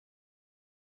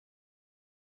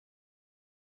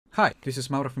Hi, this is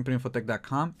Mauro from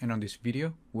PrimoInfotech.com, and on this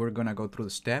video, we're gonna go through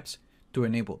the steps to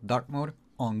enable dark mode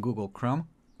on Google Chrome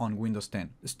on Windows 10.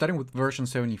 Starting with version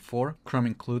 74, Chrome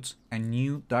includes a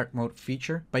new dark mode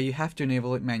feature, but you have to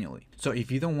enable it manually. So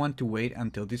if you don't want to wait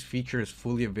until this feature is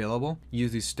fully available,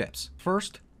 use these steps.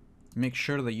 First, make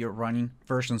sure that you're running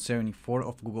version 74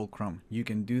 of Google Chrome. You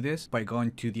can do this by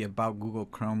going to the About Google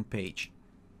Chrome page.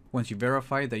 Once you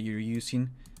verify that you're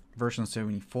using version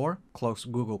 74, close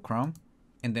Google Chrome,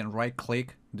 and then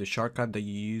right-click the shortcut that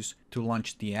you use to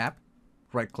launch the app.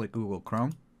 Right-click Google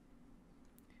Chrome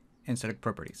and select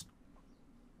Properties.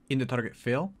 In the target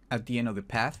field, at the end of the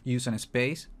path, use an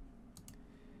space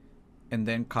and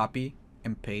then copy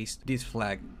and paste this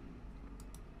flag.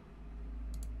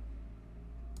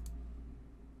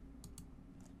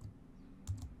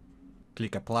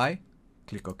 Click Apply,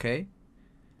 click OK,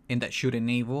 and that should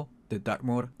enable the dark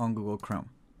mode on Google Chrome.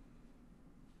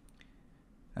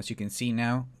 As you can see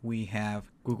now, we have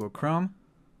Google Chrome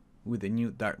with the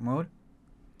new dark mode,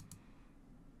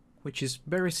 which is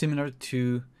very similar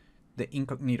to the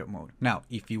incognito mode. Now,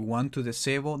 if you want to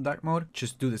disable dark mode,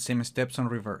 just do the same steps on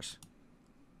reverse.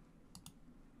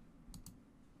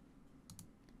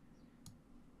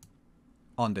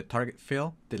 On the target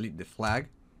field, delete the flag,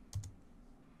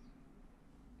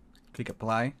 click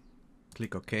Apply,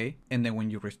 click OK, and then when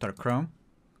you restart Chrome,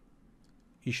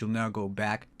 you should now go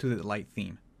back to the light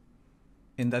theme.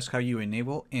 And that's how you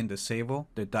enable and disable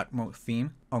the dark mode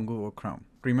theme on Google Chrome.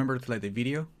 Remember to like the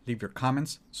video, leave your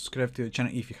comments, subscribe to the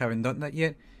channel if you haven't done that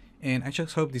yet, and I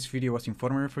just hope this video was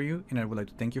informative for you, and I would like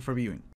to thank you for viewing.